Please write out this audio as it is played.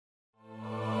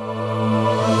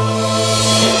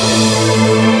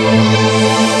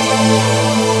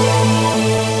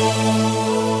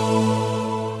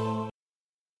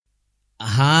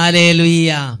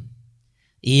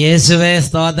യേശുവേ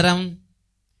സ്തോത്രം,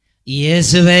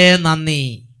 യേശുവേ നന്ദി.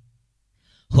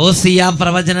 ഹോസിയ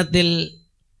പ്രവചനത്തിൽ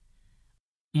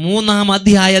 3-ാം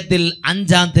അധ്യായത്തിൽ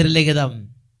 5-ാം തിരുലിഖിതം,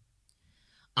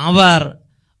 അവർ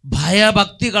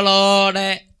ഭയഭക്തികളോടെ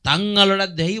തങ്ങളുടെ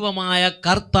ദൈവമായ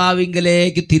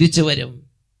കർത്താവിങ്കലേക്ക് തിരിച്ചു വരും.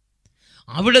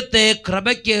 അവിടുത്തെ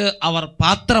കൃപയ്ക്ക് അവർ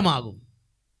പാത്രമാകും.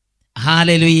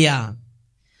 ഹല്ലേലൂയ.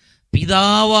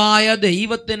 പിതാവായ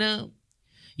ദൈവത്തിന്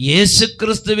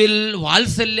യേശുക്രിസ്തുവിൽ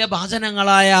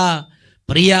വാത്സല്യഭാജനങ്ങളായ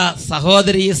പ്രിയ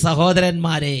സഹോദരീ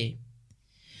സഹോദരന്മാരെ,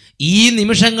 ഈ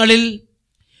നിമിഷങ്ങളിൽ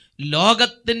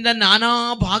ലോകത്തിൻ്റെ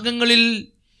നാനാഭാഗങ്ങളിൽ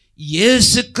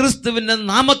യേശുക്രിസ്തുവിൻ്റെ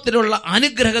നാമത്തിലുള്ള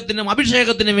അനുഗ്രഹത്തിനും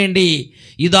അഭിഷേകത്തിനും വേണ്ടി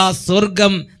ഇതാ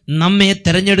സ്വർഗം നമ്മെ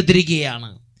തിരഞ്ഞെടുത്തിരിക്കുകയാണ്.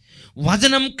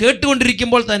 വചനം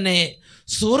കേട്ടുകൊണ്ടിരിക്കുമ്പോൾ തന്നെ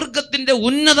സ്വർഗത്തിൻ്റെ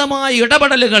ഉന്നതമായ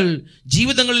ഇടപെടലുകൾ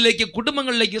ജീവിതങ്ങളിലേക്ക്,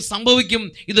 കുടുംബങ്ങളിലേക്ക് സംഭവിക്കും.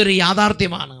 ഇതൊരു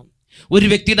യാഥാർത്ഥ്യമാണ്. ഒരു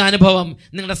വ്യക്തിയുടെ അനുഭവം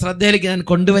നിങ്ങളുടെ ശ്രദ്ധയിലേക്ക് ഞാൻ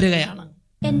കൊണ്ടുവരികയാണ്.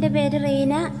 എൻ്റെ പേര്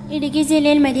റീന, ഇടുക്കി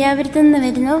ജില്ലയിൽ മരിയാപുരത്ത് നിന്ന്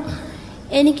വരുന്നു.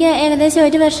 എനിക്ക് ഏകദേശം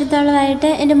 1 വർഷത്തോളമായിട്ട്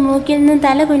എൻ്റെ മൂക്കിൽ നിന്ന്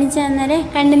തല കുനിച്ച് അന്നേരം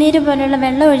കണ്ണുനീര് പോലുള്ള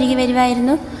വെള്ളം ഒഴുകി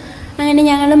വരുമായിരുന്നു. അങ്ങനെ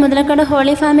ഞങ്ങൾ മുതലക്കോട്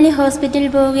ഹോളി ഫാമിലി ഹോസ്പിറ്റലിൽ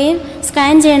പോവുകയും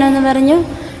സ്കാൻ ചെയ്യണമെന്ന് പറഞ്ഞു.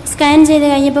 സ്കാൻ ചെയ്ത്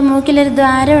കഴിഞ്ഞപ്പോൾ മൂക്കിലൊരു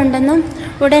ദ്വാരം ഉണ്ടെന്നും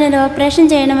ഉടനൊരു ഓപ്പറേഷൻ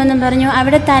ചെയ്യണമെന്നും പറഞ്ഞു.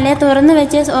 അവിടെ തല തുറന്നു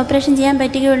വെച്ച് ഓപ്പറേഷൻ ചെയ്യാൻ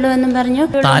പറ്റുകയുള്ളൂ എന്നും പറഞ്ഞു.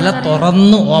 തല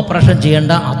തുറന്ന് ഓപ്പറേഷൻ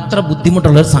ചെയ്യേണ്ട അത്ര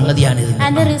ബുദ്ധിമുട്ടുള്ള ഒരു സംഗതിയാണിത്.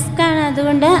 അത് റിസ്ക് ആണ്.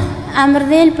 അതുകൊണ്ട്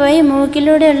അമൃതയിൽ പോയി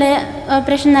മൂക്കിലൂടെയുള്ള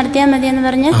ഓപ്പറേഷൻ നടത്തിയാൽ മതിയെന്ന്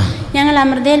പറഞ്ഞു. ഞങ്ങൾ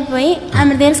അമൃതയിൽ പോയി.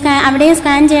 അമൃതയിൽ അവിടെയും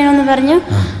സ്കാൻ ചെയ്യണമെന്ന് പറഞ്ഞു.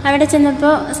 അവിടെ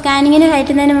ചെന്നപ്പോൾ സ്കാനിങ്ങിന്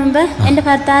കയറ്റുന്നതിന് മുമ്പ് എൻ്റെ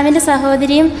ഭർത്താവിൻ്റെ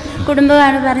സഹോദരിയും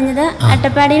കുടുംബവുമാണ് പറഞ്ഞത്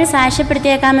അട്ടപ്പാടിയിൽ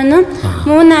സാക്ഷ്യപ്പെടുത്തിയേക്കാമെന്നും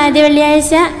 3 ആദ്യ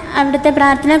വെള്ളിയാഴ്ച അവിടുത്തെ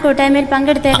പ്രാർത്ഥനാ കൂട്ടായ്മയിൽ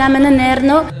പങ്കെടുത്തേക്കാമെന്നും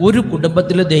നേർന്നു. ഒരു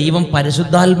കുടുംബത്തിൽ ദൈവം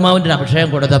പരിശുദ്ധാത്മാവിൻ്റെ അഭിഷേകം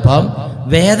കൊടുത്തപ്പോൾ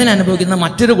വേദന അനുഭവിക്കുന്ന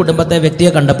മറ്റൊരു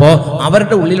വ്യക്തിയെ കണ്ടപ്പോൾ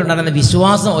അവരുടെ ഉള്ളിലുണ്ടായിരുന്ന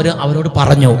വിശ്വാസം അവരോട്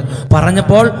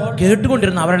പറഞ്ഞപ്പോൾ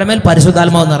കേട്ടുകൊണ്ടിരുന്ന അവരുടെ മേൽ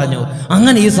പരിശുദ്ധാത്മാവ് നിറഞ്ഞു.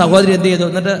 അങ്ങനെ ഈ സഹോദരി എന്ത് ചെയ്തു?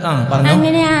 എന്നിട്ട്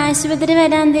അങ്ങനെ ആശുപത്രി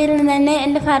വരാന്തയിൽ നിന്ന് തന്നെ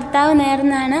എൻ്റെ ഭർത്താവ്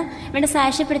നേർന്നാണ് ഇവിടെ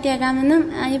സാക്ഷ്യപ്പെടുത്തിയേക്കാമെന്നും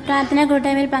ഈ പ്രാർത്ഥനാ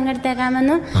കൂട്ടായ്മയിൽ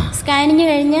പങ്കെടുത്തേക്കാമെന്നും. സ്കാനിങ്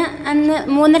കഴിഞ്ഞ് അന്ന്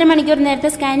 3.5 മണിക്കൂർ നേരത്തെ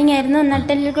സ്കാനിങ് ആയിരുന്നു.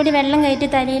 നട്ടലിൽ കൂടി വെള്ളം കയറ്റി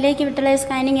തലയിലേക്ക് വിട്ടുള്ള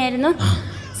സ്കാനിങ് ആയിരുന്നു.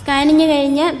 സ്കാനിങ്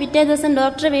കഴിഞ്ഞ് പിറ്റേ ദിവസം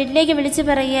ഡോക്ടർ വീട്ടിലേക്ക് വിളിച്ച്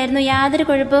പറയുകയായിരുന്നു യാതൊരു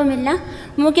കുഴപ്പവുമില്ല,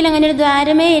 മൂക്കിൽ അങ്ങനെ ഒരു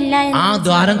ദ്വാരമേ ഇല്ല, ആ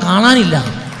ദ്വാരം കാണാനില്ല.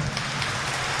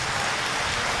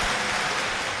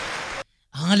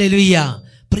 ഹല്ലേലൂയ.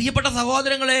 പ്രിയപ്പെട്ട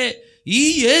സഹോദരങ്ങളെ, ഈ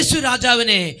യേശു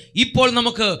രാജാവിനെ ഇപ്പോൾ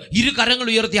നമുക്ക് 2 കരങ്ങൾ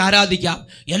ഉയർത്തി ആരാധിക്കാം.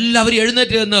 എല്ലാവരും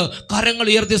എഴുന്നേറ്റ് നിന്ന് കരങ്ങൾ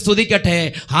ഉയർത്തി സ്തുതിക്കട്ടെ.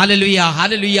 ഹല്ലേലൂയ,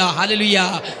 ഹല്ലേലൂയ, ഹല്ലേലൂയ.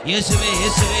 യേശുവേ,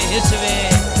 യേശുവേ, യേശുവേ.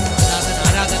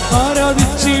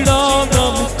 ആരാധിച്ചിടാം,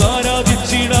 നമുക്ക്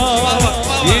ആരാധിച്ചിടാം.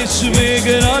 യേശുവേ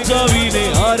രാജാവിനെ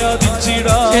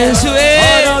ആരാധിച്ചിടാം.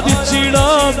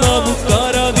 ആരാധിച്ചിടാം, നമുക്ക്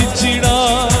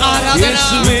ആരാധിച്ചിടാം.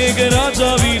 യേശുവേ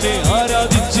രാജാവിനെ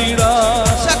ആരാധിച്ചിടാം.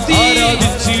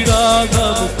 ആരാധിച്ചിടാം,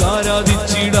 നമുക്ക്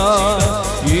ആരാധിച്ചിടാം.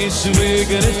 യേശുവേ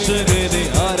രക്ഷകനെ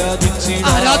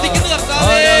ആരാധിച്ചിടാം.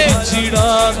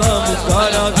 ആരാധിച്ചിടാം, നമുക്ക്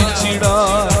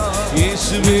ആരാധിച്ചിടാം.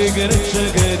 യേശുവേ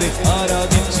രക്ഷകനെ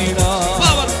ആരാധിച്ചിടാം.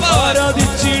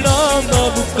 ആരാധിച്ചിടാം,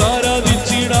 നമുക്ക്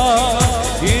ആരാധിച്ചിടാം.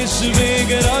 യേശുവേ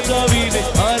രാജാവിനെ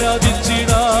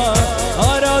ആരാധിച്ചിടാം.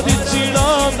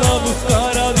 ആരാധിച്ചിടാം, നമുക്ക്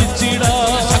ആരാധിച്ചിടാം.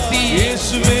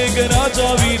 യേശുവേ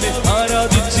രാജാവിനെ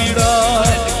ആരാധിച്ചിടാം.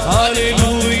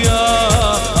 ഹല്ലേലൂയ,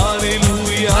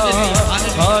 ഹല്ലേലൂയ,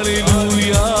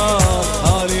 ഹല്ലേലൂയ,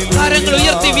 ഹല്ലേലൂയ. കരങ്ങൾ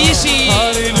ഉയർത്തി വീശി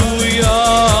ഹല്ലേലൂയ,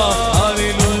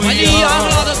 ഹല്ലേലൂയ, വലിയ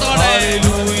ആഹ്ലാദത്തോടെ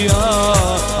ഹല്ലേലൂയ,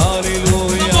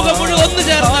 ഹല്ലേലൂയ. നമുക്ക് മുഴുവൻ ഒന്ന്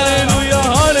ചേർന്ന് ഹല്ലേലൂയ,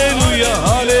 ഹല്ലേലൂയ,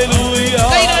 ഹല്ലേലൂയ.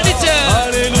 കൈയടിച്ച്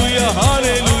ഹല്ലേലൂയ,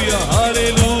 ഹല്ലേലൂയ,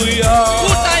 ഹല്ലേലൂയ.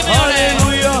 കൂട്ടായ്മയോടെ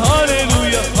ഹല്ലേലൂയ,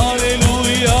 ഹല്ലേലൂയ,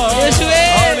 ഹല്ലേലൂയ. യേശുവേ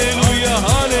ഹല്ലേലൂയ,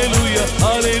 ഹല്ലേലൂയ,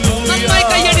 ഹല്ലേലൂയ. നന്നായി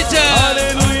കൈയടിച്ച്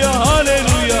ഹല്ലേലൂയ,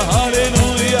 ഹല്ലേലൂയ,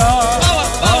 ഹല്ലേലൂയ.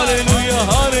 ഹല്ലേലൂയ,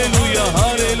 ഹല്ലേലൂയ,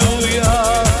 ഹല്ലേലൂയ.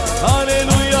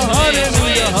 ഹല്ലേലൂയ,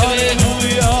 ഹല്ലേലൂയ,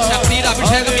 ഹല്ലേലൂയ. ശക്തിയുടെ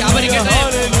അഭിഷേകം വ്യാപരിക്കട്ടെ.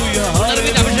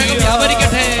 ഉണർവിന്റെ അഭിഷേകം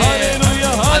വ്യാപരിക്കട്ടെ.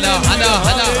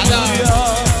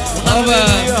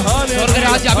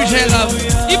 സ്വർഗരാജ്യ അഭിഷേകം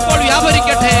ഇപ്പോൾ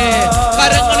വ്യാപരിക്കട്ടെ.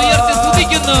 കരങ്ങൾ ഉയർത്തി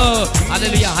സ്തുതിക്കുന്നു.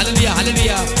 ഹല്ലേലൂയ, ഹല്ലേലൂയ,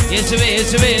 ഹല്ലേലൂയ. യേശുവേ,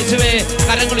 യേശുവേ, യേശുവേ.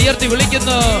 കരങ്ങൾ ഉയർത്തി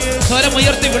വിളിക്കുന്നു, സ്വരം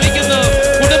ഉയർത്തി വിളിക്കുന്നു.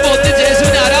 കുടുംബം ഒന്നിച്ച്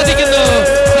യേശുവിനെ ആരാധിക്കുന്നു.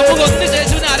 സമൂഹം ഒന്നിച്ച്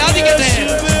യേശുവിനെ ആരാധിക്കട്ടെ.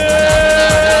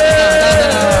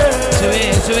 യേശുവേ,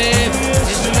 യേശുവേ,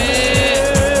 യേശുവേ,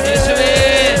 യേശുവേ,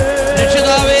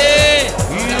 രക്ഷിതാവേ.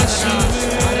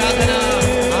 ആരാധന,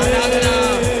 ആരാധന,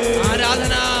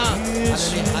 ആരാധന.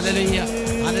 ഹല്ലേലൂയ,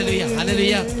 ഹല്ലേലൂയ,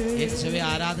 ഹല്ലേലൂയ. യേശുവേ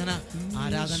ആരാധന,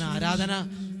 ആരാധന, ആരാധന.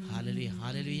 ഹല്ലേലൂയ,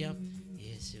 ഹല്ലേലൂയ.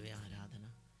 യേശുവേ ആരാധന.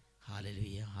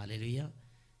 ഹല്ലേലൂയ, ഹല്ലേലൂയ.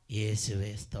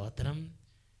 യേശുവേ സ്തോത്രം.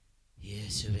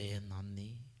 യേശുവേ നന്ദി.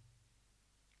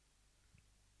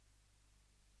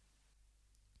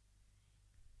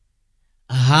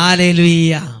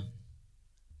 ഹല്ലേലൂയ.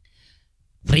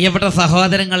 പ്രിയപ്പെട്ട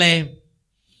സഹോദരങ്ങളെ,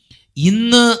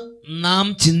 ഇന്ന് നാം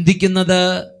ചിന്തിക്കുന്നത്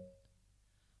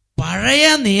പഴയ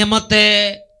നിയമത്തെ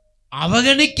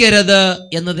അവഗണിക്കരുത്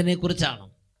എന്നതിനെ കുറിച്ചാണ്.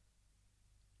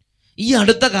 ഈ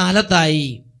അടുത്ത കാലത്തായി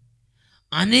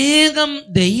അനേകം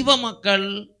ദൈവമക്കൾ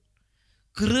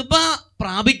കൃപ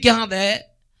പ്രാപിക്കാതെ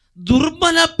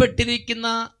ദുർബലപ്പെട്ടിരിക്കുന്ന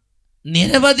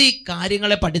നിരവധി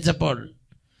കാര്യങ്ങളെ പഠിച്ചപ്പോൾ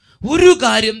ഒരു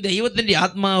കാര്യം ദൈവത്തിൻ്റെ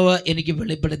ആത്മാവ് എനിക്ക്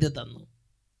വെളിപ്പെടുത്തി തന്നു.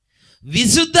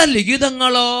 വിശുദ്ധ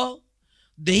ലിഖിതങ്ങളോ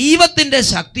ദൈവത്തിൻ്റെ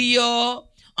ശക്തിയോ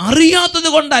അറിയാത്തത്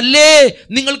കൊണ്ടല്ലേ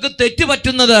നിങ്ങൾക്ക്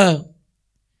തെറ്റുപറ്റുന്നത്.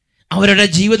 അവരുടെ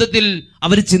ജീവിതത്തിൽ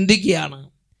അവർ ചിന്തിക്കുകയാണ്,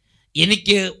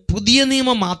 എനിക്ക് പുതിയ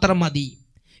നിയമം മാത്രം മതി,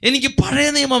 എനിക്ക് പഴയ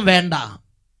നിയമം വേണ്ട.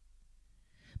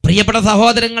 പ്രിയപ്പെട്ട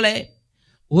സഹോദരങ്ങളെ,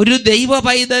 ഒരു ദൈവ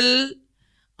പൈതൽ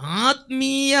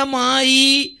ആത്മീയമായി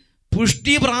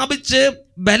പുഷ്ടി പ്രാപിച്ച്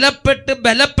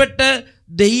ബലപ്പെട്ട്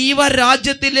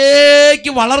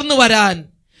ദൈവരാജ്യത്തിലേക്ക് വളർന്നു വരാൻ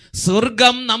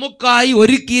സ്വർഗം നമുക്കായി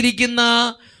ഒരുക്കിയിരിക്കുന്ന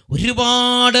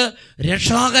ഒരുപാട്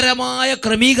രക്ഷാകരമായ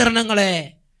ക്രമീകരണങ്ങളെ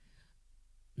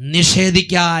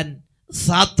നിഷേധിക്കാൻ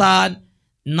സാത്താൻ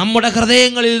നമ്മുടെ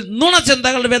ഹൃദയങ്ങളിൽ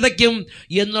നുണചിന്തകൾ വിതയ്ക്കും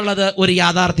എന്നുള്ളത് ഒരു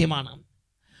യാഥാർത്ഥ്യമാണ്.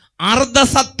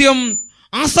 അർദ്ധസത്യം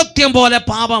അസത്യം പോലെ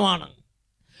പാപമാണ്.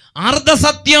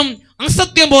 അർദ്ധസത്യം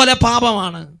അസത്യം പോലെ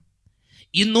പാപമാണ്.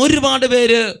 ഇന്ന് ഒരുപാട്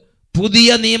പേര് പുതിയ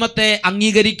നിയമത്തെ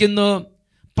അംഗീകരിക്കുന്നു,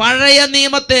 പഴയ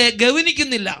നിയമത്തെ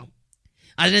ഗൗനിക്കുന്നില്ല.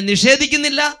 അതിനെ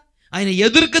നിഷേധിക്കുന്നില്ല, അതിനെ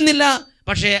എതിർക്കുന്നില്ല,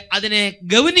 പക്ഷേ അതിനെ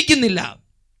ഗൗനിക്കുന്നില്ല.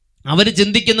 അവർ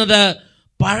ചിന്തിക്കുന്നത്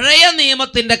പഴയ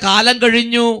നിയമത്തിൻ്റെ കാലം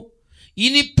കഴിഞ്ഞു,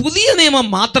 ഇനി പുതിയ നിയമം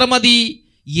മാത്രം മതി.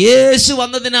 യേശു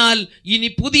വന്നതിനാൽ ഇനി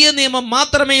പുതിയ നിയമം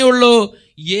മാത്രമേ ഉള്ളൂ.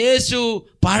 യേശു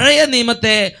പഴയ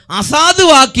നിയമത്തെ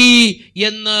അസാധുവാക്കി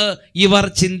എന്ന് ഇവർ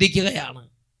ചിന്തിക്കുകയാണ്.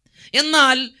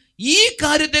 എന്നാൽ ഈ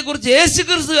കാര്യത്തെക്കുറിച്ച് യേശു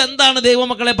ക്രിസ്തു എന്താണ്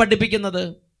ദൈവമക്കളെ പഠിപ്പിക്കുന്നത്?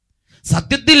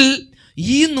 സത്യത്തിൽ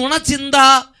ഈ നുണചിന്ത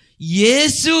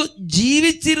യേശു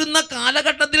ജീവിച്ചിരുന്ന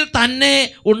കാലഘട്ടത്തിൽ തന്നെ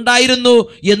ഉണ്ടായിരുന്നു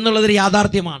എന്നുള്ളതൊരു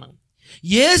യാഥാർത്ഥ്യമാണ്.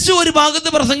 യേശു ഒരു ഭാഗത്ത്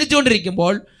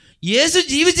പ്രസംഗിച്ചുകൊണ്ടിരിക്കുമ്പോൾ, യേശു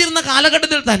ജീവിച്ചിരുന്ന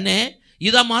കാലഘട്ടത്തിൽ തന്നെ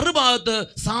ഇതാ മറുഭാഗത്ത്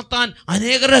സാത്താൻ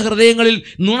അനേകരുടെ ഹൃദയങ്ങളിൽ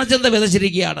നുണചിന്ത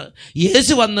വിതച്ചിരിക്കുകയാണ്.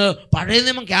 യേശു വന്ന് പഴയ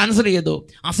നിയമം ക്യാൻസൽ ചെയ്തു,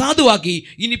 അസാധുവാക്കി,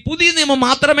 ഇനി പുതിയ നിയമം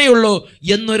മാത്രമേ ഉള്ളൂ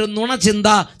എന്നൊരു നുണചിന്ത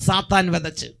സാത്താൻ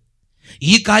വിതച്ച്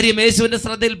ഈ കാര്യം യേശുവിൻ്റെ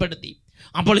ശ്രദ്ധയിൽപ്പെടുത്തി.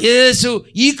 അപ്പോൾ യേശു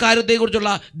ഈ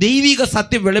കാര്യത്തെക്കുറിച്ചുള്ള ദൈവിക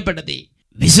സത്യം വെളിപ്പെടുത്തി.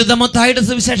 വിശുദ്ധ മത്തായിയുടെ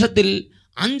സുവിശേഷത്തിൽ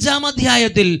 5-ാം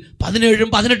അധ്യായത്തിൽ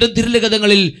 17-ഉം 18-ഉം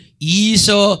തിരുലിഖിതങ്ങളിൽ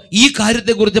ഈശോ ഈ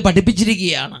കാര്യത്തെക്കുറിച്ച്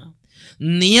പഠിപ്പിച്ചിരിക്കുകയാണ്.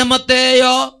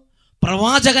 നിയമത്തെയോ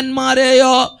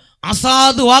പ്രവാചകന്മാരെയോ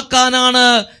അസാധുവാക്കാനാണ്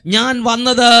ഞാൻ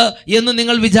വന്നത് എന്ന്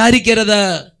നിങ്ങൾ വിചാരിക്കരുത്.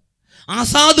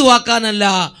 അസാധുവാക്കാനല്ല,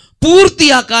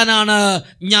 പൂർത്തിയാക്കാനാണ്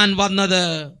ഞാൻ വന്നത്.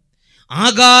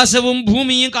 ആകാശവും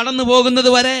ഭൂമിയും കടന്നു പോകുന്നത്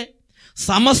വരെ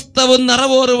സമസ്തവും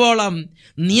നിറവേറുവോളം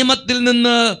നിയമത്തിൽ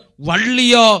നിന്ന്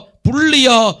വള്ളിയോ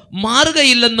പുള്ളിയോ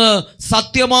മാറുകയില്ലെന്ന്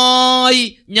സത്യമായി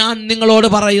ഞാൻ നിങ്ങളോട്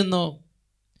പറയുന്നു.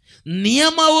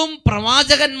 നിയമവും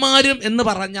പ്രവാചകന്മാരും എന്ന്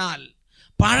പറഞ്ഞാൽ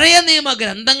പഴയ നിയമ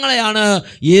ഗ്രന്ഥങ്ങളെയാണ്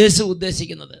യേശു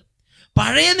ഉദ്ദേശിക്കുന്നത്.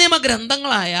 പഴയ നിയമ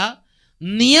ഗ്രന്ഥങ്ങളായ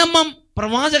നിയമം,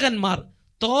 പ്രവാചകന്മാർ,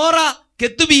 തോറ,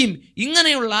 കെത്തുബീം,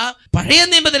 ഇങ്ങനെയുള്ള പഴയ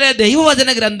നിയമത്തിലെ ദൈവവചന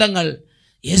ഗ്രന്ഥങ്ങൾ.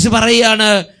 യേശു പറയുകയാണ്,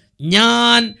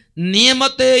 ഞാൻ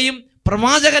നിയമത്തെയും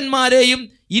പ്രവാചകന്മാരെയും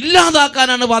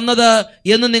ഇല്ലാതാക്കാനാണ് വന്നത്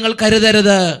എന്ന് നിങ്ങൾ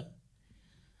കരുതരുത്.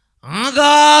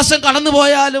 ആകാശം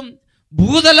കടന്നുപോയാലും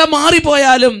ഭൂതലം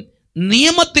മാറിപ്പോയാലും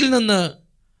നിയമത്തിൽ നിന്ന്,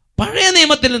 പഴയ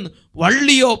നിയമത്തിൽ നിന്ന്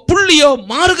വള്ളിയോ പുള്ളിയോ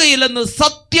മാറുകയില്ലെന്ന്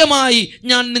സത്യമായി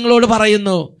ഞാൻ നിങ്ങളോട്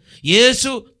പറയുന്നു.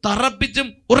 യേശു തറപ്പിച്ചും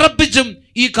ഉറപ്പിച്ചും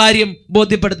ഈ കാര്യം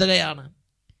ബോധ്യപ്പെടുത്തുകയാണ്.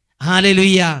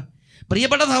 ഹല്ലേലൂയ.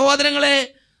 പ്രിയപ്പെട്ട സഹോദരങ്ങളെ,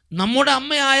 നമ്മുടെ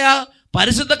അമ്മയായ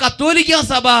പരിശുദ്ധ കത്തോലിക്കാ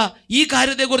സഭ ഈ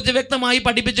കാര്യത്തെക്കുറിച്ച് വ്യക്തമായി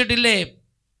പഠിപ്പിച്ചിട്ടില്ലേ?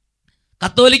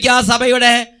 കത്തോലിക്കാ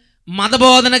സഭയുടെ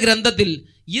മതബോധന ഗ്രന്ഥത്തിൽ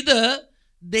ഇത്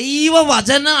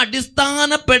ദൈവവചന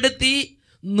അടിസ്ഥാനപ്പെടുത്തി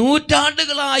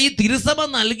നൂറ്റാണ്ടുകളായി തിരുസഭ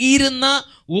നൽകിയിരുന്ന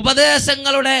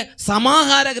ഉപദേശങ്ങളുടെ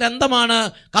സമാഹാര ഗ്രന്ഥമാണ്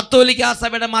കത്തോലിക്കാ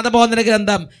സഭയുടെ മതബോധന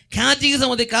ഗ്രന്ഥം, catechism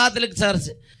of the Catholic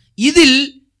church. ഇതിൽ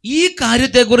ഈ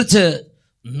കാര്യത്തെക്കുറിച്ച്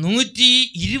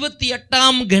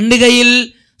 128-ാം ഖണ്ഡികയിൽ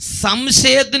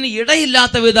സംശയത്തിന്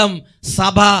ഇടയില്ലാത്ത വിധം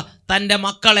സഭ തൻ്റെ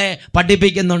മക്കളെ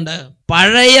പഠിപ്പിക്കുന്നുണ്ട്.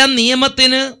 പഴയ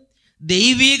നിയമത്തിന്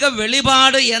ദൈവിക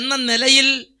വെളിപാട് എന്ന നിലയിൽ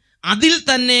അതിൽ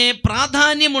തന്നെ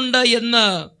പ്രാധാന്യമുണ്ട് എന്ന്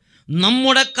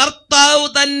നമ്മുടെ കർത്താവ്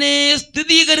തന്നെ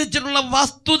സ്ഥിരീകരിച്ചിട്ടുള്ള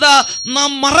വസ്തുത നാം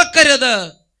മറക്കരുത്.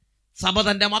 സഭ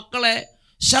തൻ്റെ മക്കളെ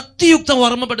ശക്തിയുക്തം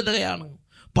ഓർമ്മപ്പെടുത്തുകയാണ്.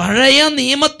 പഴയ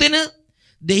നിയമത്തിന്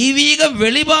ദൈവിക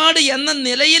വെളിപാട് എന്ന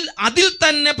നിലയിൽ അതിൽ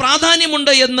തന്നെ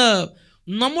പ്രാധാന്യമുണ്ട് എന്ന്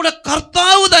നമ്മുടെ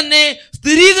കർത്താവ് തന്നെ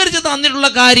സ്ഥിരീകരിച്ച് തന്നിട്ടുള്ള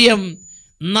കാര്യം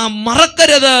നാം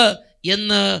മറക്കരുത്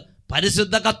എന്ന്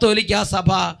പരിശുദ്ധ കത്തോലിക്ക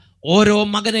സഭ ഓരോ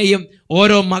മകനെയും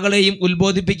ഓരോ മകളെയും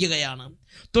ഉത്ബോധിപ്പിക്കുകയാണ്.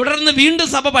 തുടർന്ന് വീണ്ടും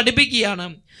സഭ പഠിപ്പിക്കുകയാണ്,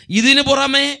 ഇതിനു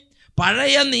പുറമെ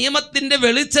പഴയ നിയമത്തിന്റെ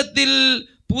വെളിച്ചത്തിൽ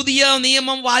പുതിയ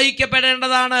നിയമം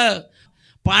വായിക്കപ്പെടേണ്ടതാണ്.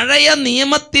 പഴയ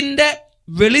നിയമത്തിന്റെ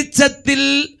വെളിച്ചത്തിൽ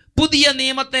പുതിയ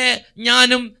നിയമത്തെ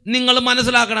ഞാനും നിങ്ങൾ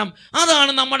മനസ്സിലാക്കണം.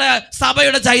 അതാണ് നമ്മുടെ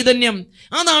സഭയുടെ ചൈതന്യം.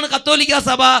 അതാണ് കത്തോലിക്ക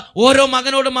സഭ ഓരോ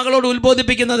മകനോടും മകളോടും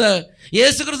ഉത്ബോധിപ്പിക്കുന്നത്.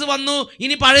 യേശുക്രിസ്തു വന്നു,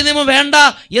 ഇനി പഴയ നിയമം വേണ്ട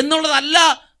എന്നുള്ളതല്ല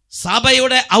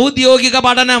സഭയുടെ ഔദ്യോഗിക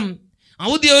പഠനം.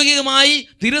 ഔദ്യോഗികമായി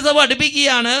തിരുസഭ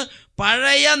പഠിപ്പിക്കുകയാണ്,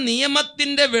 പഴയ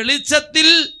നിയമത്തിന്റെ വെളിച്ചത്തിൽ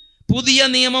പുതിയ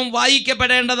നിയമം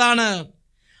വായിക്കപ്പെടേണ്ടതാണ്.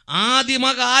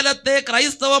 ആദിമകാലത്തെ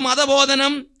ക്രൈസ്തവ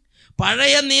മതബോധനം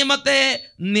പഴയ നിയമത്തെ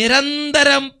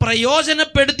നിരന്തരം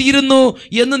പ്രയോജനപ്പെടുത്തിയിരുന്നു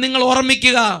എന്ന് നിങ്ങൾ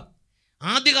ഓർമ്മിക്കുക.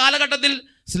 ആദ്യ കാലഘട്ടത്തിൽ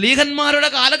ശ്ലീഹന്മാരുടെ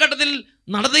കാലഘട്ടത്തിൽ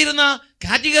നടത്തിയിരുന്ന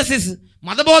കാറ്റഗസിസ്,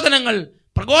 മതബോധനങ്ങൾ,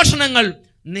 പ്രഘോഷണങ്ങൾ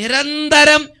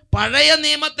നിരന്തരം പഴയ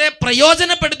നിയമത്തെ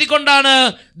പ്രയോജനപ്പെടുത്തിക്കൊണ്ടാണ്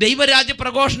ദൈവരാജ്യ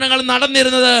പ്രഘോഷണങ്ങൾ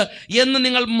നടന്നിരുന്നത് എന്ന്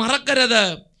നിങ്ങൾ മറക്കരുത്.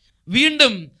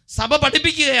 വീണ്ടും സഭ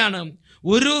പഠിപ്പിക്കുകയാണ്,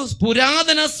 ഒരു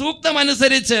പുരാതന സൂക്തം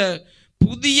അനുസരിച്ച്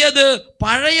പുതിയത്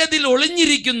പഴയതിൽ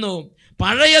ഒളിഞ്ഞിരിക്കുന്നു,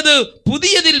 പഴയത്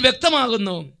പുതിയതിൽ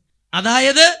വ്യക്തമാകുന്നു.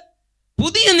 അതായത്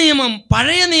പുതിയ നിയമം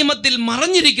പഴയ നിയമത്തിൽ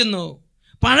മറഞ്ഞിരിക്കുന്നു,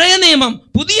 പഴയ നിയമം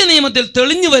പുതിയ നിയമത്തിൽ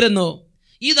തെളിഞ്ഞു വരുന്നു.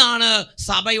 ഇതാണ്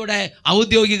സഭയുടെ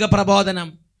ഔദ്യോഗിക പ്രബോധനം.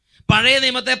 പഴയ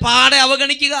നിയമത്തെ പാടെ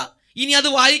അവഗണിക്കുക, ഇനി അത്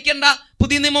വായിക്കേണ്ട,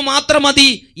 പുതിയ നിയമം മാത്രം മതി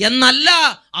എന്നല്ല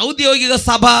ഔദ്യോഗിക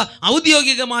സഭ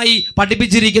ഔദ്യോഗികമായി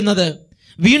പഠിപ്പിച്ചിരിക്കുന്നത്.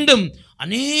 വീണ്ടും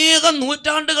അനേകം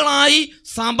നൂറ്റാണ്ടുകളായി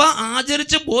സഭ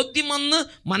ആചരിച്ച് ബോധ്യം വന്ന്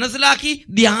മനസ്സിലാക്കി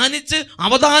ധ്യാനിച്ച്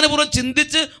അവധാനപൂർവ്വം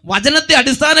ചിന്തിച്ച് വചനത്തെ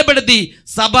അടിസ്ഥാനപ്പെടുത്തി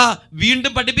സഭ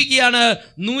വീണ്ടും പഠിപ്പിക്കുകയാണ്.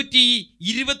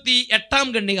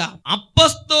 128 ഖണ്ഡിക,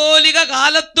 അപ്പസ്തോലിക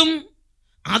കാലത്തും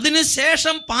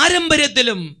അതിനുശേഷം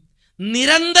പാരമ്പര്യത്തിലും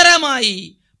നിരന്തരമായി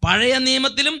പഴയ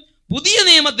നിയമത്തിലും പുതിയ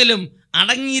നിയമത്തിലും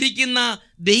അടങ്ങിയിരിക്കുന്ന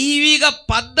ദൈവിക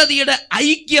പദ്ധതിയുടെ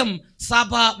ഐക്യം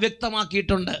സഭ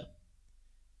വ്യക്തമാക്കിയിട്ടുണ്ട്.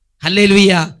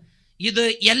 ഹല്ലേലൂയ. ഇത്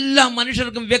എല്ലാ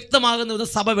മനുഷ്യർക്കും വ്യക്തമാകുന്നത്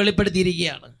സഭ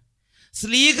വെളിപ്പെടുത്തിയിരിക്കുകയാണ്.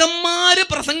 ശ്ലീഹന്മാര്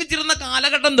പ്രസംഗിച്ചിരുന്ന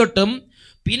കാലഘട്ടം തൊട്ടും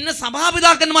പിന്നെ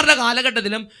സഭാപിതാക്കന്മാരുടെ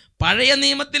കാലഘട്ടത്തിലും പഴയ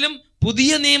നിയമത്തിലും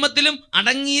പുതിയ നിയമത്തിലും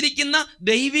അടങ്ങിയിരിക്കുന്ന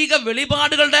ദൈവിക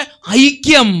വെളിപാടുകളുടെ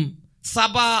ഐക്യം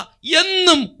സഭ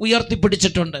എന്നും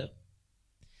ഉയർത്തിപ്പിടിച്ചിട്ടുണ്ട്.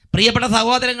 പ്രിയപ്പെട്ട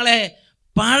സഹോദരങ്ങളെ,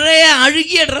 പഴയ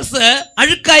അഴുകിയ ഡ്രസ്സ്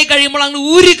അഴുക്കായി കഴിയുമ്പോൾ അങ്ങ്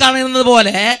ഊരി കാണുന്നത്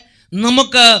പോലെ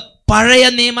നമുക്ക് പഴയ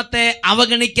നിയമത്തെ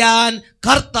അവഗണിക്കാൻ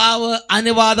കർത്താവ്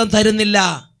അനുവാദം തരുന്നില്ല.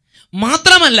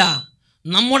 മാത്രമല്ല,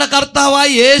 നമ്മുടെ കർത്താവായ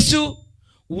യേശു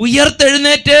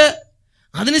ഉയർത്തെഴുന്നേറ്റ്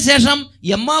അതിനുശേഷം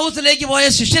എമ്മാവൂസിലേക്ക് പോയ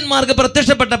ശിഷ്യന്മാർക്ക്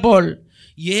പ്രത്യക്ഷപ്പെട്ടപ്പോൾ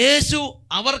യേശു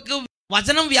അവർക്ക്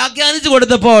വചനം വ്യാഖ്യാനിച്ചു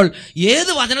കൊടുത്തപ്പോൾ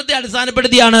ഏത് വചനത്തെ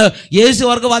അടിസ്ഥാനപ്പെടുത്തിയാണ് യേശു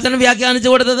അവർക്ക് വചനം വ്യാഖ്യാനിച്ചു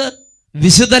കൊടുത്തത്?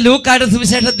 വിശുദ്ധ ലൂക്കായുടെ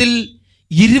സുവിശേഷത്തിൽ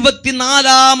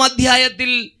 24-ാം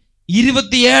അധ്യായത്തിൽ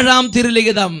 27-ാം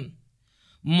തിരുലിഖിതം,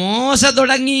 മോശ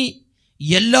തുടങ്ങി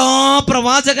എല്ലാ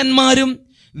പ്രവാചകന്മാരും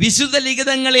വിശുദ്ധ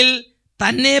ലിഖിതങ്ങളിൽ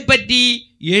തന്നെ പറ്റി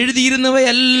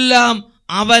എഴുതിയിരുന്നവയെല്ലാം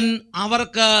അവൻ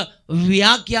അവർക്ക്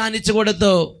വ്യാഖ്യാനിച്ചു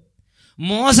കൊടുത്തു.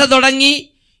 മോശ തുടങ്ങി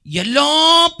എല്ലാ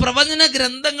പ്രവചന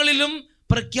ഗ്രന്ഥങ്ങളിലും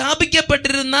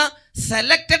പ്രഖ്യാപിക്കപ്പെട്ടിരുന്ന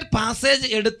സെലക്റ്റഡ് പാസേജ്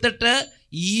എടുത്തിട്ട്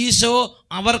ഈശോ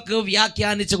അവർക്ക്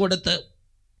വ്യാഖ്യാനിച്ചു കൊടുത്ത്.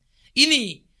 ഇനി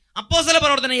അപ്പോസ്തല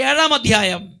പ്രവർത്തനം 7-ാം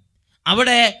അധ്യായം,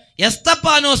 അവിടെ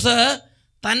എസ്തപ്പാനോസ്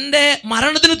തൻ്റെ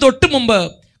മരണത്തിന് തൊട്ടു മുമ്പ്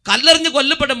കല്ലെറിഞ്ഞ്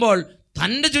കൊല്ലപ്പെടുമ്പോൾ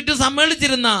തൻ്റെ ചുറ്റും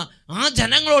സമ്മേളിച്ചിരുന്ന ആ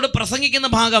ജനങ്ങളോട് പ്രസംഗിക്കുന്ന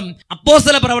ഭാഗം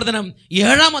അപ്പോസ്തല പ്രവർത്തനം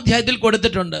 7-ാം അധ്യായത്തിൽ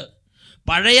കൊടുത്തിട്ടുണ്ട്.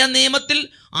 പഴയ നിയമത്തിൽ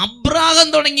അബ്രാഹം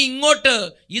തുടങ്ങി ഇങ്ങോട്ട്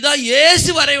ഇതാ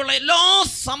യേശു വരെയുള്ള എല്ലാ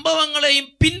സംഭവങ്ങളെയും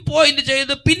പിൻ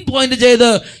പോയിന്റ് ചെയ്ത്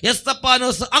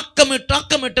എസ്തപ്പാനോസ്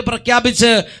അക്കമിട്ട്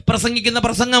പ്രഖ്യാപിച്ച് പ്രസംഗിക്കുന്ന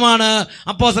പ്രസംഗമാണ്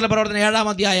അപ്പോസ്തല പ്രവർത്തനം 7-ാം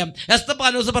അധ്യായം.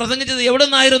 എസ്തപ്പാനോസ് പ്രസംഗിച്ചത് എവിടെ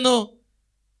നിന്നായിരുന്നു?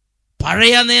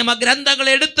 പഴയ നിയമ ഗ്രന്ഥങ്ങൾ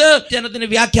എടുത്ത് ജനത്തിന്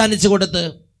വ്യാഖ്യാനിച്ചു കൊടുത്ത്.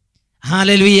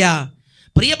 ഹല്ലേലൂയ.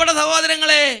 പ്രിയപ്പെട്ട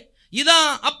സഹോദരങ്ങളെ, ഇതാ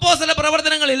അപ്പോസ്തല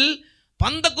പ്രവർത്തനങ്ങളിൽ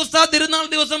പന്തക്കുസ്ത തിരുനാൾ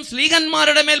ദിവസം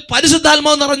ശ്ലീഹന്മാരുടെ മേൽ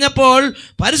പരിശുദ്ധാത്മാവ് നിറഞ്ഞപ്പോൾ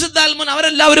പരിശുദ്ധാത്മാൻ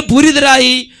അവരെല്ലാവരും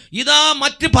പൂരിതരായി. ഇതാ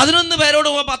മറ്റ് 11 പേരോട്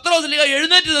പത്രോസ്ലീഹ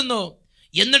എഴുന്നേറ്റ് നിന്നു.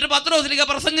 എന്നിട്ട് പത്രോസ്ലീഹ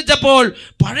പ്രസംഗിച്ചപ്പോൾ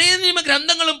പഴയ നിയമ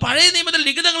ഗ്രന്ഥങ്ങളും പഴയ നിയമത്തിൽ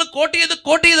ലിഖിതങ്ങളും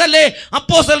കോട്ട് ചെയ്തല്ലേ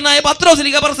അപ്പോസ്തലനായ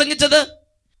പത്രോസ്ലീഹ പ്രസംഗിച്ചത്?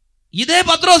 ഇതേ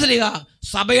പത്രോസ്ലീഹ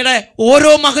സഭയുടെ ഓരോ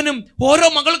മകനും ഓരോ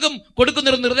മകൾക്കും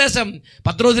കൊടുക്കുന്നൊരു നിർദ്ദേശം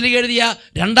പത്രോസ്ലീഹ എഴുതിയ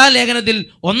 2-ാം ലേഖനത്തിൽ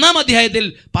 1-ാം അധ്യായത്തിൽ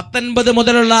 19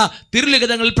 മുതലുള്ള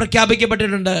തിരുലിഖിതങ്ങളിൽ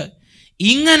പ്രഖ്യാപിക്കപ്പെട്ടിട്ടുണ്ട്.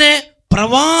 ഇങ്ങനെ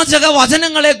പ്രവാചക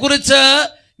വചനങ്ങളെ കുറിച്ച്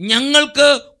ഞങ്ങൾക്ക്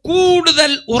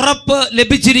കൂടുതൽ ഉറപ്പ്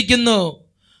ലഭിച്ചിരിക്കുന്നു.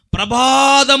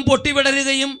 പ്രഭാതം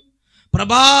പൊട്ടിവിടരുകയും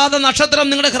പ്രഭാത നക്ഷത്രം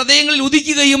നിങ്ങളുടെ ഹൃദയങ്ങളിൽ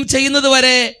ഉദിക്കുകയും ചെയ്യുന്നത്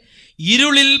വരെ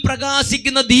ഇരുളിൽ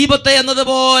പ്രകാശിക്കുന്ന ദീപത്തെ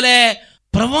എന്നതുപോലെ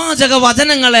പ്രവാചക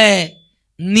വചനങ്ങളെ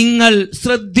നിങ്ങൾ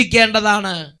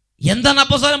ശ്രദ്ധിക്കേണ്ടതാണ്. എന്താണ്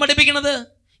അപ്പോസ്തലൻ പഠിപ്പിക്കുന്നത്?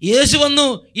 യേശു വന്നു,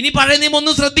 ഇനി പഴയ നിയമം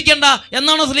ഒന്നും ശ്രദ്ധിക്കേണ്ട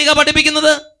എന്നാണോ ശ്ലീഹ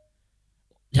പഠിപ്പിക്കുന്നത്?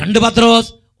 2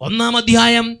 പത്രോസ്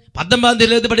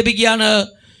 1:19 പഠിപ്പിക്കുകയാണ്,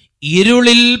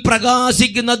 ഇരുളിൽ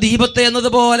പ്രകാശിക്കുന്ന ദീപത്തെ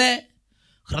എന്നതുപോലെ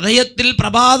ഹൃദയത്തിൽ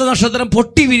പ്രഭാത നക്ഷത്രം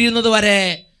പൊട്ടി വിരിയുന്നത് വരെ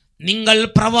നിങ്ങൾ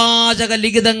പ്രവാചക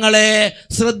ലിഖിതങ്ങളെ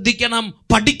ശ്രദ്ധിക്കണം,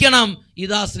 പഠിക്കണം.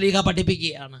 ഇതാ ശ്ലീഹ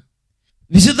പഠിപ്പിക്കുകയാണ്.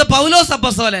 വിശുദ്ധ പൗലോസ്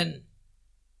അപ്പോസ്തലൻ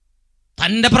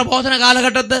തൻ്റെ പ്രബോധന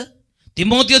കാലഘട്ടത്ത്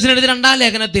തിമോത്തിയോസിന് എഴുതിയ 2-ാം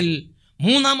ലേഖനത്തിൽ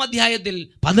 3-ാം അധ്യായത്തിൽ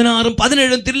 16-ഉം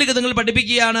 17-ഉം തിരുലിഖിതങ്ങൾ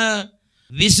പഠിപ്പിക്കുകയാണ്,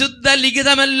 വിശുദ്ധ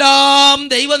ലിഖിതമെല്ലാം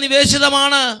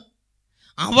ദൈവനിവേശിതമാണ്.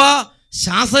 അവ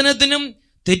ശാസനത്തിനും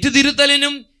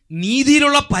തെറ്റുതിരുത്തലിനും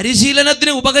നീതിയിലുള്ള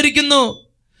പരിശീലനത്തിനും ഉപകരിക്കുന്നു.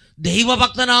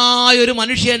 ദൈവഭക്തനായ ഒരു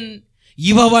മനുഷ്യൻ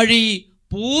ഇവ വഴി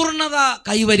പൂർണ്ണത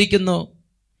കൈവരിക്കുന്നു.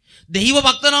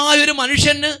 ദൈവഭക്തനായ ഒരു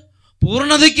മനുഷ്യന്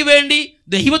പൂർണ്ണതയ്ക്ക് വേണ്ടി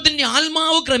ദൈവത്തിൻ്റെ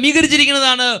ആത്മാവ്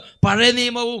ക്രമീകരിച്ചിരിക്കുന്നതാണ് പഴയ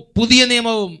നിയമവും പുതിയ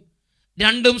നിയമവും.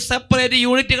 രണ്ടും സെപ്പറേറ്റ്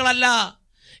യൂണിറ്റുകളല്ല.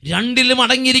 രണ്ടിലും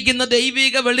അടങ്ങിയിരിക്കുന്ന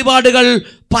ദൈവിക വെളിപാടുകൾ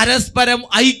പരസ്പരം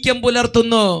ഐക്യം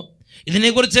പുലർത്തുന്നു.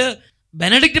 ഇതിനെക്കുറിച്ച്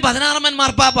ബെനഡിക്റ്റ് 16-ാമൻ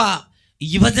മാർപ്പാപ്പ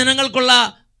യുവജനങ്ങൾക്കുള്ള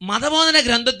മതബോധന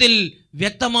ഗ്രന്ഥത്തിൽ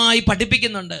വ്യക്തമായി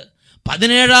പഠിപ്പിക്കുന്നുണ്ട്.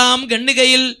 17-ാം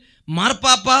ഖണ്ഡികയിൽ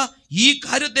മാർപ്പാപ്പ ഈ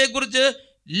കാര്യത്തെക്കുറിച്ച്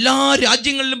എല്ലാ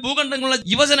രാജ്യങ്ങളിലും ഭൂഖണ്ഡങ്ങളുള്ള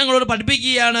യുവജനങ്ങളോട്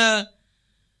പഠിപ്പിക്കുകയാണ്,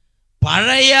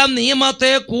 പഴയ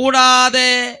നിയമത്തെ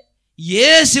കൂടാതെ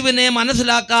യേശുവിനെ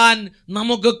മനസ്സിലാക്കാൻ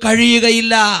നമുക്ക്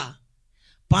കഴിയുകയില്ല.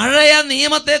 പഴയ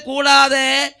നിയമത്തെ കൂടാതെ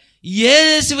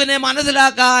യേശുവിനെ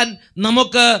മനസ്സിലാക്കാൻ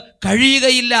നമുക്ക്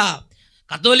കഴിയുകയില്ല.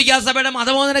 കത്തോലിക്കാ സഭയുടെ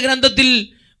മതബോധന ഗ്രന്ഥത്തിൽ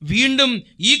വീണ്ടും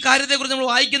ഈ കാര്യത്തെക്കുറിച്ച് നമ്മൾ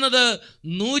വായിക്കുന്നത്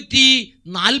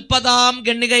 140-ാം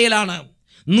ഖണ്ഡികയിലാണ്.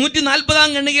 140-ാം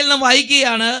ഖണ്ഡികയിൽ നാം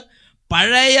വായിക്കുകയാണ്,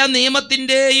 പഴയ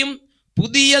നിയമത്തിൻ്റെയും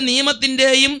പുതിയ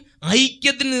നിയമത്തിൻ്റെയും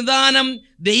ഐക്യത്തിന് നിദാനം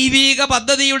ദൈവിക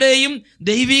പദ്ധതിയുടെയും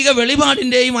ദൈവിക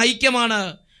വെളിപാടിൻ്റെയും ഐക്യമാണ്.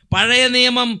 പഴയ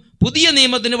നിയമം പുതിയ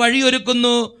നിയമത്തിന്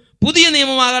വഴിയൊരുക്കുന്നു, പുതിയ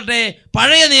നിയമമാകട്ടെ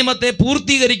പഴയ നിയമത്തെ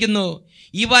പൂർത്തീകരിക്കുന്നു.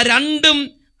 ഇവ രണ്ടും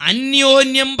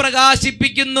അന്യോന്യം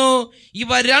പ്രകാശിപ്പിക്കുന്നു.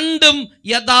 ഇവ രണ്ടും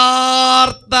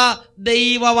യഥാർത്ഥ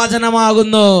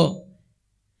ദൈവവചനമാകുന്നു.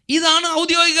 ഇതാണ്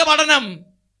ഔദ്യോഗിക പഠനം.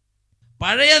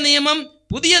 പഴയ നിയമം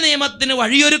പുതിയ നിയമത്തിന്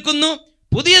വഴിയൊരുക്കുന്നു,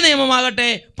 പുതിയ നിയമമാകട്ടെ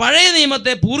പഴയ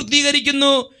നിയമത്തെ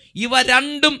പൂർത്തീകരിക്കുന്നു. ഇവ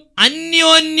രണ്ടും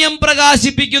അന്യോന്യം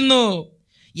പ്രകാശിപ്പിക്കുന്നു.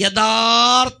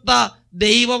 യഥാർത്ഥ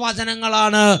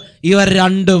ദൈവവചനങ്ങളാണ് ഇവർ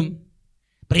രണ്ടും.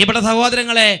 പ്രിയപ്പെട്ട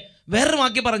സഹോദരങ്ങളെ, വേറൊരു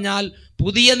വാക്കി പറഞ്ഞാൽ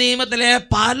പുതിയ നിയമത്തിലെ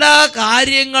പല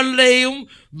കാര്യങ്ങളുടെയും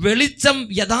വെളിച്ചം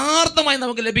യഥാർത്ഥമായി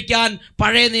നമുക്ക് ലഭിക്കാൻ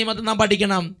പഴയ നിയമത്തെ നാം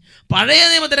പഠിക്കണം. പഴയ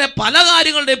നിയമത്തിലെ പല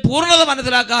കാര്യങ്ങളുടെയും പൂർണ്ണത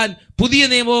മനസ്സിലാക്കാൻ പുതിയ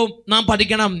നിയമവും നാം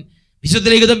പഠിക്കണം. വിശുദ്ധ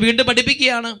ലിഖിതം വീണ്ടും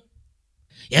പഠിപ്പിക്കുകയാണ്.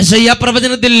 യെശയ്യാ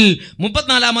പ്രവചനത്തിൽ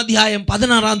 34-ാം അധ്യായം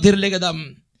 16-ാം തിരുലിഖിതം,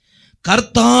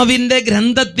 കർത്താവിൻ്റെ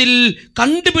ഗ്രന്ഥത്തിൽ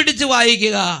കണ്ടുപിടിച്ച്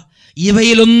വായിക്കുക,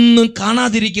 ഇവയിലൊന്നും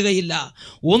കാണാതിരിക്കുകയില്ല,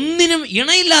 ഒന്നിനും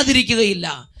ഇണയില്ലാതിരിക്കുകയില്ല.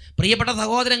 പ്രിയപ്പെട്ട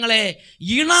സഹോദരങ്ങളെ,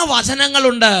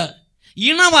 ഇണവചനങ്ങളുണ്ട്.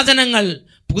 ഇണവചനങ്ങൾ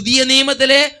പുതിയ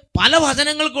നിയമത്തിലെ പല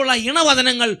വചനങ്ങൾക്കുള്ള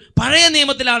ഇണവചനങ്ങൾ പഴയ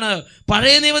നിയമത്തിലാണ്.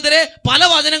 പഴയ നിയമത്തിലെ പല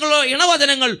വചനങ്ങളോ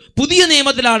ഇണവചനങ്ങൾ പുതിയ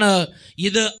നിയമത്തിലാണ്.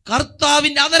 ഇത്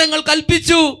കർത്താവിൻ്റെ അധരങ്ങൾ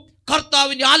കൽപ്പിച്ചു,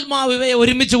 കർത്താവിൻ്റെ ആത്മാവ് ഇവയെ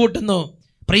ഒരുമിച്ച് കൂട്ടുന്നു.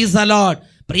 Praise the Lord.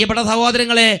 പ്രിയപ്പെട്ട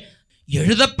സഹോദരങ്ങളെ,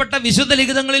 എഴുതപ്പെട്ട വിശുദ്ധ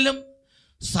ലിഖിതങ്ങളിലും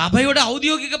സഭയുടെ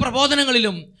ഔദ്യോഗിക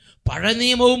പ്രബോധനങ്ങളിലും പഴയ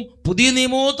നിയമവും പുതിയ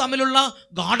നിയമവും തമ്മിലുള്ള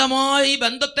ഗാഢമായ ഈ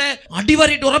ബന്ധത്തെ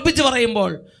അടിവരയിട്ട് ഉറപ്പിച്ച്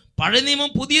പറയുമ്പോൾ, പഴയ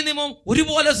നിയമവും പുതിയ നിയമവും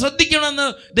ഒരുപോലെ ശ്രദ്ധിക്കണമെന്ന്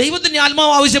ദൈവത്തിൻ്റെ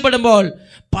ആത്മാവ് ആവശ്യപ്പെടുമ്പോൾ,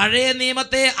 പഴയ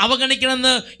നിയമത്തെ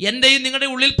അവഗണിക്കണമെന്ന് എൻ്റെയും നിങ്ങളുടെ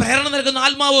ഉള്ളിൽ പ്രേരണ നൽകുന്ന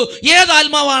ആത്മാവ് ഏത്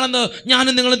ആത്മാവാണെന്ന്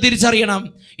ഞാനും നിങ്ങളും തിരിച്ചറിയണം.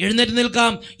 എഴുന്നേറ്റ്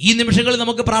നിൽക്കാം. ഈ നിമിഷങ്ങളിൽ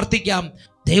നമുക്ക് പ്രാർത്ഥിക്കാം.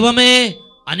 ദൈവമേ,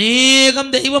 അനേകം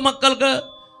ദൈവമക്കൾക്ക്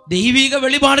ദൈവിക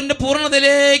വെളിപാടിൻ്റെ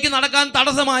പൂർണ്ണതയിലേക്ക് നടക്കാൻ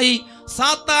തടസ്സമായി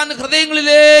സാത്താൻ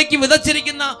ഹൃദയങ്ങളിലേക്ക്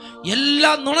വിതച്ചിരിക്കുന്ന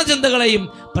എല്ലാ നുണചിന്തകളെയും,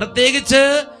 പ്രത്യേകിച്ച്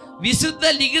വിശുദ്ധ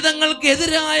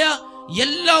ലിഖിതങ്ങൾക്കെതിരായ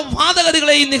എല്ലാ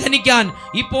വാദഗതികളെയും നിഹനിക്കാൻ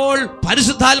ഇപ്പോൾ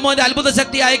പരിശുദ്ധാത്മാവിന്റെ അത്ഭുത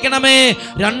ശക്തി അയക്കണമേ.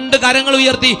 2 കരങ്ങൾ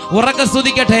ഉയർത്തി ഉറക്കെ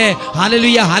സ്തുതിക്കട്ടെ.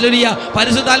 ഹല്ലേലൂയ, ഹല്ലേലൂയ.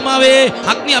 പരിശുദ്ധാത്മാവേ,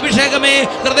 അഗ്നി അഭിഷേകമേ,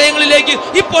 ഹൃദയങ്ങളിലേക്ക്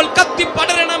ഇപ്പോൾ കത്തി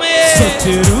പടരണമേ.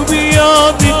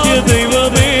 സത്യരൂപിയാം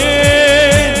നിത്യദൈവമേ,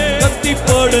 കത്തി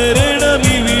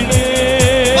പടരണമിവിടെ.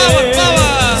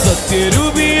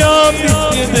 സത്യരൂപിയാം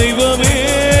നിത്യദൈവമേ,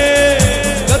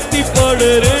 കത്തി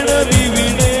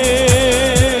പടരണമിവിടെ.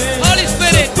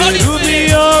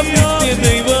 സത്യരൂപിയാം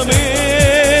നിത്യദൈവമേ,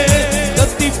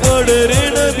 കത്തി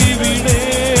പടരണമിവിടെ,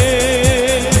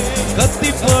 കത്തി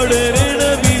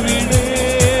പടരണമിവിടെ.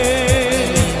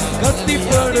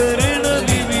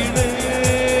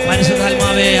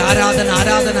 ആരാധന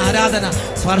ആരാധന ആരാധന.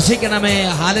 സ്പർശിക്കണമേ.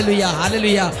 Hallelujah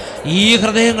hallelujah. ഈ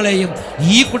ഹൃദയങ്ങളെയും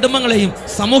ഈ കുടുംബങ്ങളെയും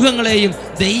സമൂഹങ്ങളെയും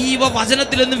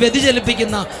ദൈവവചനത്തിൽ നിന്ന്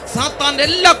വ്യതിചലിപ്പിക്കുന്ന സാത്താന്റെ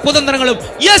എല്ലാ കുതന്ത്രങ്ങളും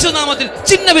യേശുനാമത്തിൽ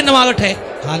ചിന്ന ഭിന്നമാകട്ടെ.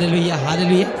 ഹല്ലേലൂയ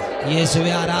ഹല്ലേലൂയ.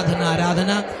 യേശുവേ ആരാധന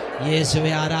ആരാധന.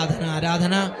 യേശുവേ ആരാധന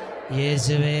ആരാധന.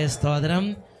 യേശുവേ സ്തോത്രം.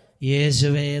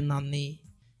 യേശുവേ നന്ദി.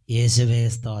 യേശുവേ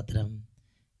സ്തോത്രം.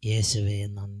 യേശുവേ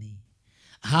നന്ദി.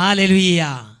 ഹല്ലേലൂയ.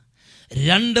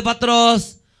 2 പത്രോസ്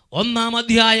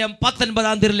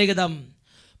 1-19 തിരുലിഖിതം.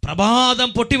 പ്രഭാതം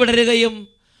പൊട്ടിവിടരുകയും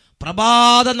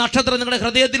പ്രഭാത നക്ഷത്രം നിങ്ങളുടെ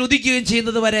ഹൃദയത്തിൽ ഉദിക്കുകയും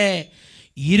ചെയ്യുന്നത് വരെ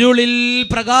ഇരുളിൽ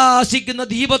പ്രകാശിക്കുന്ന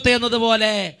ദീപത്തെ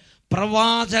എന്നതുപോലെ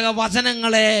പ്രവാചക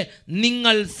വചനങ്ങളെ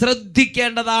നിങ്ങൾ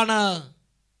ശ്രദ്ധിക്കേണ്ടതാണ്.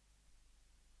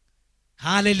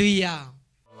 ഹല്ലേലൂയ.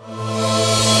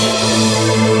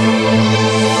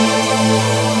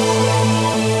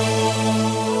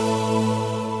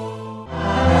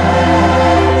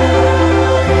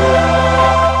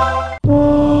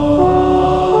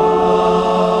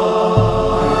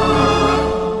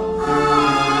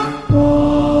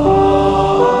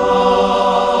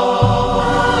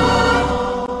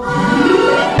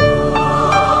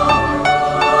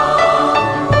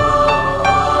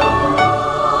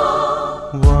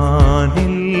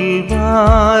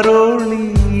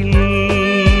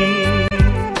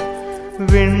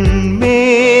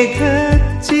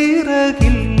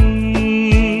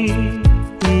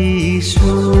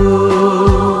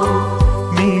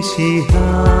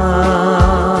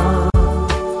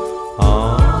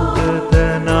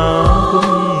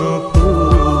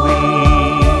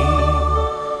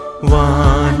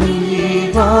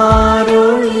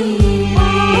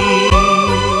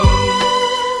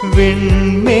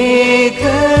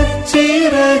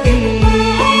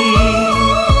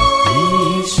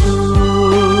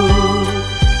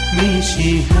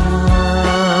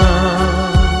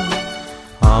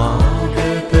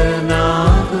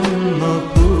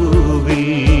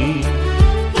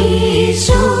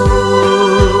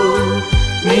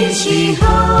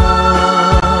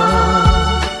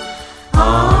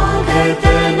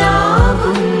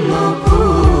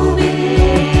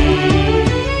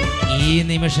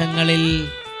 നിമിഷങ്ങളിൽ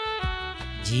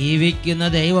ജീവിക്കുന്ന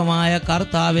ദൈവമായ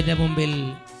കർത്താവിൻ്റെ മുമ്പിൽ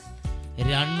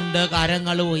 2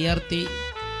 കരങ്ങൾ ഉയർത്തി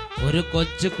ഒരു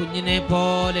കൊച്ചു കുഞ്ഞിനെ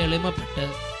പോലെ എളിമപ്പെട്ട്,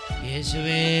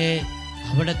 യേശുവേ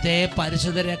അവിടുത്തെ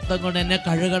പരിശുദ്ധ രക്തം കൊണ്ട് എന്നെ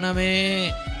കഴുകണമേ,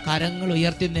 കരങ്ങൾ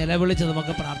ഉയർത്തി നിലവിളിച്ച്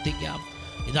നമുക്ക് പ്രാർത്ഥിക്കാം.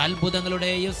 ഇത്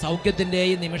അത്ഭുതങ്ങളുടെയും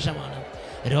സൗഖ്യത്തിൻ്റെയും നിമിഷമാണ്.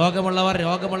 രോഗമുള്ളവർ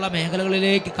രോഗമുള്ള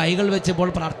മേഖലകളിലേക്ക് കൈകൾ വെച്ചപ്പോൾ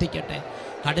പ്രാർത്ഥിക്കട്ടെ.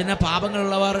 കഠിന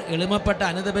പാപങ്ങളുള്ളവർ എളിമപ്പെട്ട്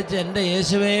അനുദപിച്ച് എൻ്റെ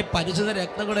യേശുവേ പരിശുദ്ധ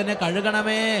രക്തം കൊണ്ട് എന്നെ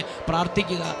കഴുകണമേ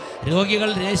പ്രാർത്ഥിക്കുക. രോഗികൾ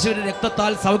യേശുവിൻ്റെ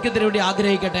രക്തത്താൽ സൗഖ്യത്തിന് വേണ്ടി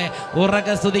ആഗ്രഹിക്കട്ടെ.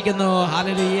 ഉറക്കെ സ്തുതിക്കുന്നു.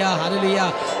 ഹല്ലേലൂയ ഹല്ലേലൂയ.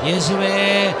 യേശുവേ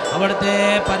അവിടുത്തെ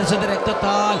പരിശുദ്ധ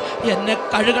രക്തത്താൽ എന്നെ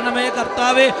കഴുകണമേ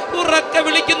കർത്താവേ. ഉറക്കെ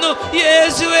വിളിക്കുന്നു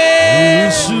യേശുവേ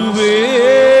യേശുവേ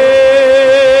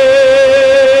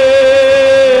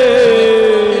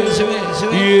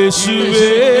യേശുവേ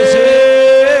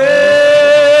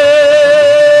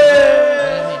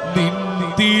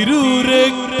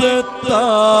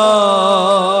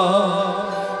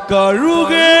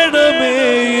കഴുകണമേ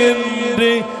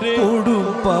എൻ്റെ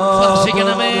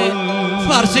സ്പർശിക്കണമേ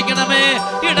സ്പർശിക്കണമേ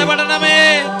ഇടപെടണമേ.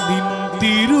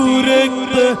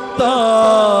 തിരുരക്തത്താ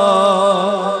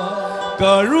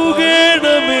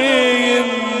കഴുകണമേ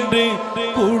എൻ്റെ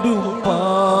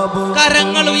കൊടുംപാപം.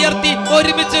 കരങ്ങൾ ഉയർത്തി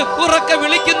ഒരുമിച്ച് ഉറക്കെ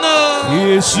വിളിക്കുന്നു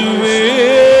യേശുവേ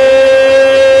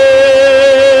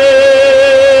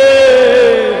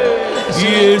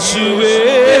യേശുവേ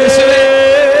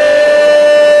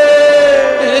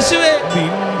യേശുവേ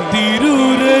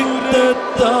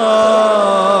തിരുരക്തത്താ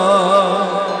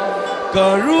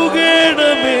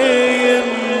കഴുകണമേ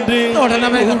എൻ്റെ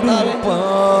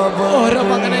പാപം. ഓരോ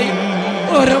മകനെയും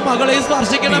ഓരോ മകളെയും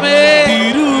സ്പർശിക്കണമേ.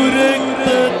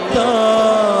 തിരുരക്തത്താ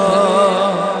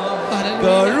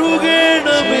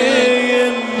കഴുകണമേ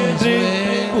എൻ്റെ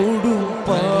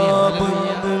കൊടുംപാപങ്ങൾ.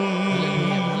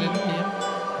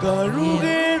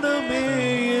 കഴുകണമേ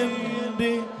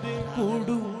എൻ്റെ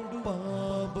കൊടുംപാപങ്ങൾ.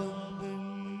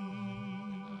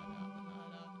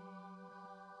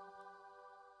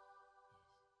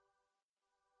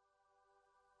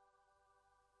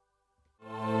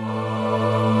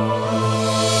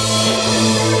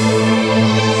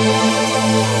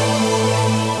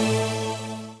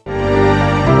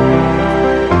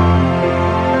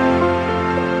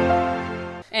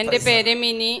 എൻ്റെ പേര്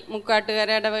മിനി, മുക്കാട്ടുകര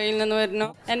ഇടവകയിൽ നിന്ന് വരുന്നു.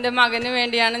 എൻ്റെ മകന്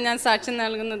വേണ്ടിയാണ് ഞാൻ സാക്ഷ്യം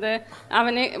നൽകുന്നത്.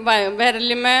 അവന്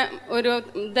വിരലിമ ഒരു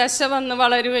ദശ വന്ന്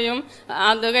വളരുകയും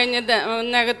അത് കഴിഞ്ഞ്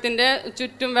നഖത്തിൻ്റെ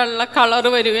ചുറ്റും വെള്ള കളർ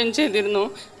വരികയും ചെയ്തിരുന്നു.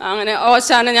 അങ്ങനെ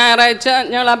ഓശാന ഞായറാഴ്ച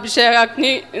ഞങ്ങൾ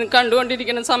അഭിഷേകാഗ്നി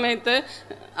കണ്ടുകൊണ്ടിരിക്കുന്ന സമയത്ത്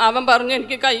അവൻ പറഞ്ഞു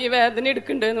എനിക്ക് കൈ വേദന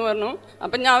എടുക്കുന്നുണ്ടെന്ന് പറഞ്ഞു.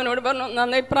 അപ്പം ഞാൻ അവനോട് പറഞ്ഞു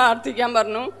നന്നായി പ്രാർത്ഥിക്കാൻ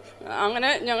പറഞ്ഞു. അങ്ങനെ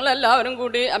ഞങ്ങളെല്ലാവരും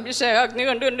കൂടി അഭിഷേകാഗ്നി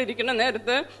കണ്ടുകൊണ്ടിരിക്കുന്ന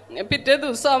നേരത്ത് പിറ്റേ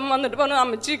ദിവസം അവൻ വന്നിട്ട് പറഞ്ഞു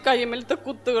അമ്മച്ചി കൈമേലത്തെ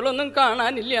കുത്തുകളൊന്നും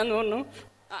കാണാനില്ല എന്ന് പറഞ്ഞു.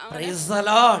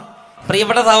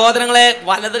 പ്രിയപ്പെട്ട സഹോദരങ്ങളെ,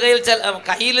 വലത്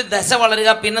കയ്യിൽ ദശ വളരുക,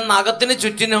 പിന്നെ നഖത്തിന്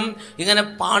ചുറ്റിനും ഇങ്ങനെ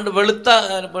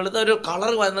വെളുത്ത ഒരു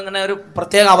കളർ വരുന്ന ഇങ്ങനെ ഒരു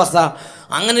പ്രത്യേക അവസ്ഥ.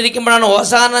 അങ്ങനെ ഇരിക്കുമ്പോഴാണ്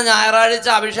ഓശാന ഞായറാഴ്ച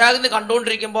അഭിഷേകത്തിന്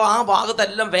കണ്ടുകൊണ്ടിരിക്കുമ്പോൾ ആ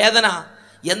ഭാഗത്തെല്ലാം വേദന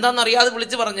എന്താണെന്നറിയാതെ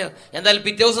വിളിച്ച് പറഞ്ഞു. എന്തായാലും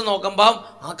പിറ്റേ ദിവസം നോക്കുമ്പോൾ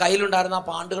ആ കയ്യിലുണ്ടായിരുന്ന ആ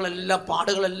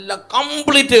പാടുകളെല്ലാം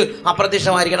കംപ്ലീറ്റ്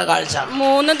അപ്രത്യക്ഷമായിരിക്കണ കാഴ്ച.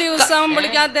 3 ദിവസം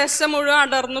ദശ മുഴുവൻ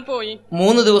അടർന്നു പോയി.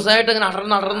 3 ദിവസമായിട്ട് ഇങ്ങനെ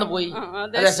അടർന്നു പോയി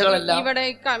ദശകളെല്ലാം. ഇവിടെ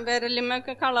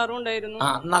വിരലിമൊക്കെ കളറും ഉണ്ടായിരുന്നു.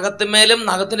 നഖത്തിന്മേലും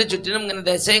നഖത്തിന്റെ ചുറ്റിനും ഇങ്ങനെ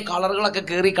ദശയും കളറുകളൊക്കെ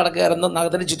കയറി കിടക്കുകയായിരുന്നു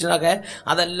നഖത്തിന്റെ ചുറ്റിനൊക്കെ.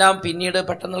 അതെല്ലാം പിന്നീട്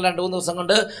പെട്ടെന്നുള്ള 2-3 ദിവസം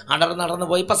കൊണ്ട് അടർന്നു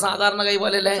പോയി. ഇപ്പൊ സാധാരണ കൈ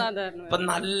പോലെ അല്ലേ? ഇപ്പൊ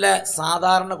നല്ല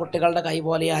സാധാരണ കുട്ടികളുടെ കൈ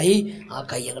പോലെയായി ആ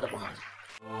കൈ അങ്ങോട്ട് മാറി.